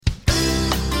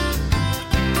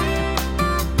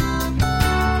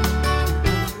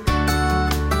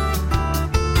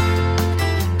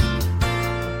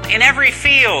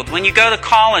field. When you go to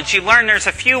college, you learn there's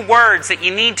a few words that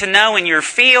you need to know in your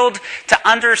field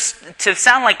to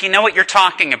sound like you know what you're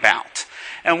talking about.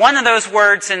 And one of those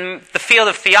words in the field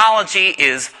of theology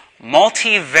is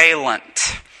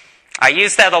multivalent. I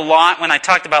use that a lot when I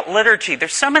talked about liturgy.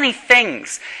 There's so many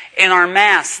things in our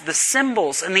Mass, the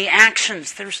symbols and the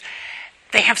actions.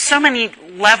 They have so many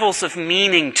levels of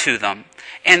meaning to them.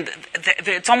 And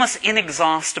it's almost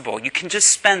inexhaustible. You can just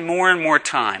spend more and more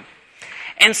time.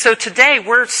 And so today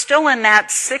we're still in that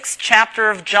 6th chapter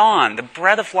of John, the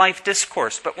Bread of Life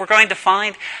discourse. But we're going to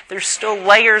find there's still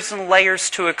layers and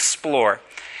layers to explore.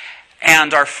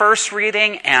 And our first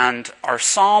reading and our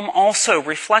psalm also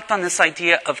reflect on this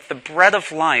idea of the bread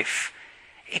of life.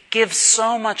 It gives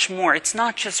so much more. It's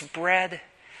not just bread,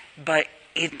 but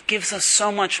it gives us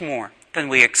so much more than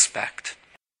we expect.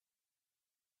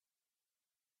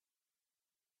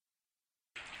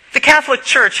 The Catholic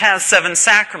Church has 7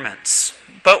 sacraments,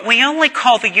 but we only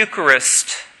call the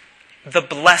Eucharist the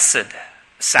Blessed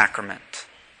Sacrament.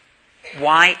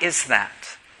 Why is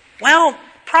that? Well,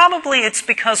 probably it's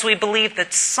because we believe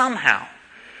that somehow,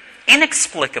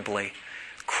 inexplicably,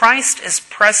 Christ is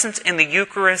present in the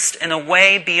Eucharist in a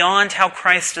way beyond how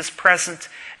Christ is present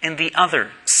in the other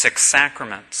 6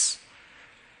 sacraments.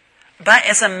 But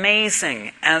as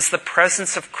amazing as the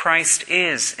presence of Christ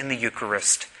is in the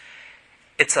Eucharist,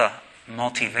 it's a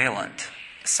multivalent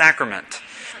sacrament.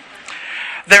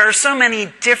 There are so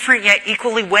many different yet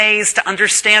equally ways to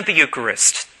understand the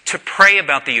Eucharist, to pray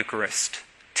about the Eucharist,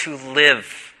 to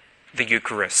live the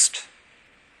Eucharist.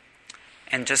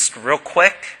 And just real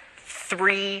quick,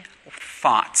 3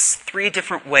 thoughts, 3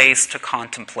 different ways to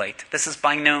contemplate. This is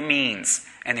by no means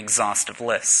an exhaustive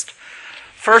list.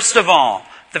 First of all,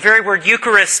 the very word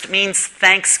Eucharist means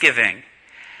thanksgiving.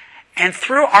 And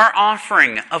through our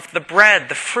offering of the bread,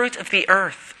 the fruit of the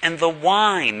earth, and the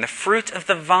wine, the fruit of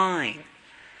the vine,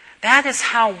 that is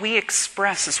how we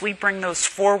express, as we bring those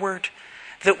forward,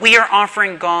 that we are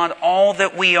offering God all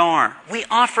that we are. We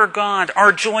offer God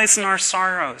our joys and our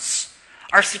sorrows,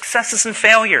 our successes and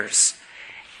failures,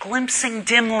 glimpsing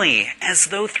dimly, as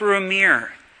though through a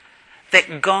mirror,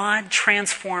 that God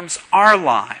transforms our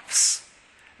lives,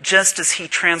 just as He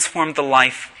transformed the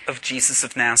life of Jesus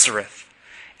of Nazareth,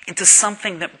 into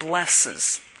something that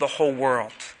blesses the whole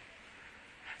world.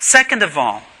 Second of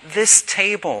all, this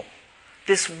table,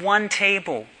 this one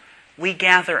table we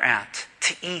gather at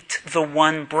to eat the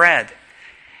one bread.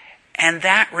 And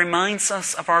that reminds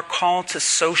us of our call to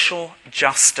social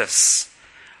justice.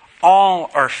 All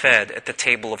are fed at the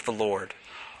table of the Lord.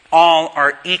 All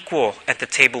are equal at the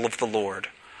table of the Lord.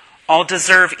 All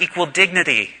deserve equal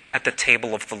dignity at the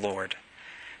table of the Lord.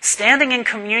 Standing in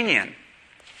communion,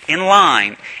 in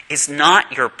line, is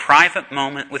not your private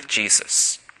moment with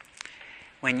Jesus.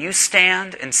 When you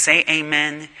stand and say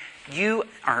amen, you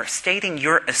are stating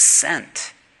your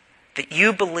assent, that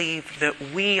you believe that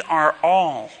we are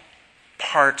all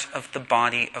part of the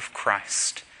body of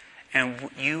Christ,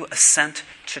 and you assent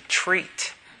to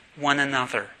treat one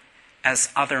another as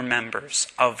other members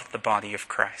of the body of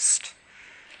Christ.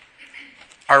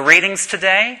 Our readings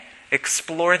today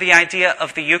explore the idea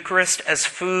of the Eucharist as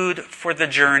food for the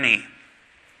journey.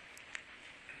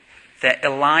 That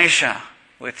Elijah,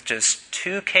 with just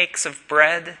 2 cakes of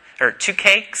bread, or 2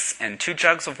 cakes and 2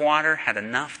 jugs of water, had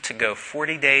enough to go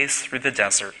 40 days through the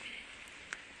desert.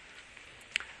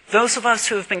 Those of us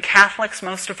who have been Catholics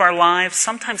most of our lives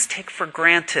sometimes take for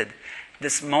granted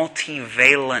this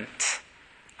multivalent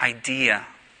idea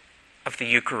of the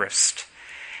Eucharist.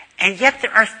 And yet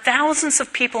there are thousands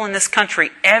of people in this country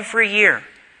every year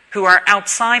who are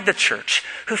outside the church,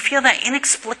 who feel that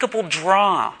inexplicable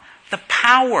draw, the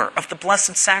power of the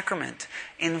Blessed Sacrament,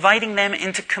 inviting them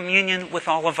into communion with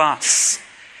all of us.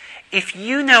 If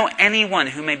you know anyone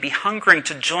who may be hungering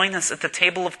to join us at the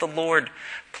table of the Lord,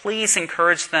 please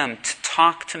encourage them to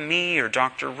talk to me or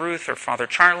Dr. Ruth or Father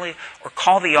Charlie, or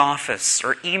call the office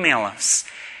or email us.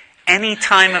 Any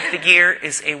time of the year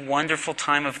is a wonderful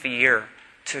time of the year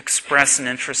to express an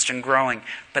interest in growing.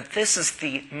 But this is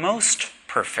the most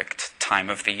perfect time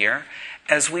of the year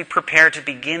as we prepare to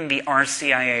begin the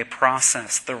RCIA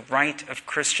process, the rite of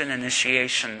Christian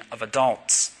initiation of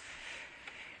adults.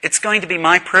 It's going to be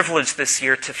my privilege this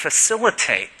year to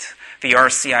facilitate the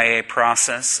RCIA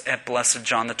process at Blessed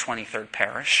John XXIII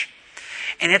Parish.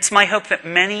 And it's my hope that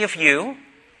many of you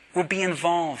will be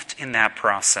involved in that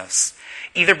process,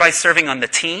 either by serving on the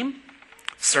team,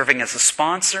 serving as a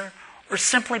sponsor, or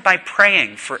simply by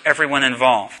praying for everyone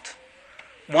involved.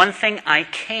 One thing I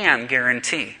can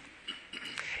guarantee: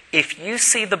 if you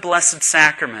see the Blessed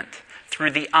Sacrament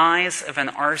through the eyes of an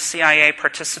RCIA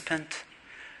participant,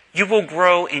 you will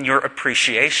grow in your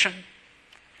appreciation,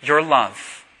 your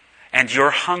love and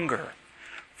your hunger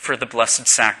for the Blessed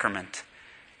Sacrament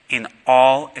in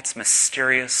all its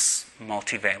mysterious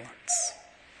multivalence.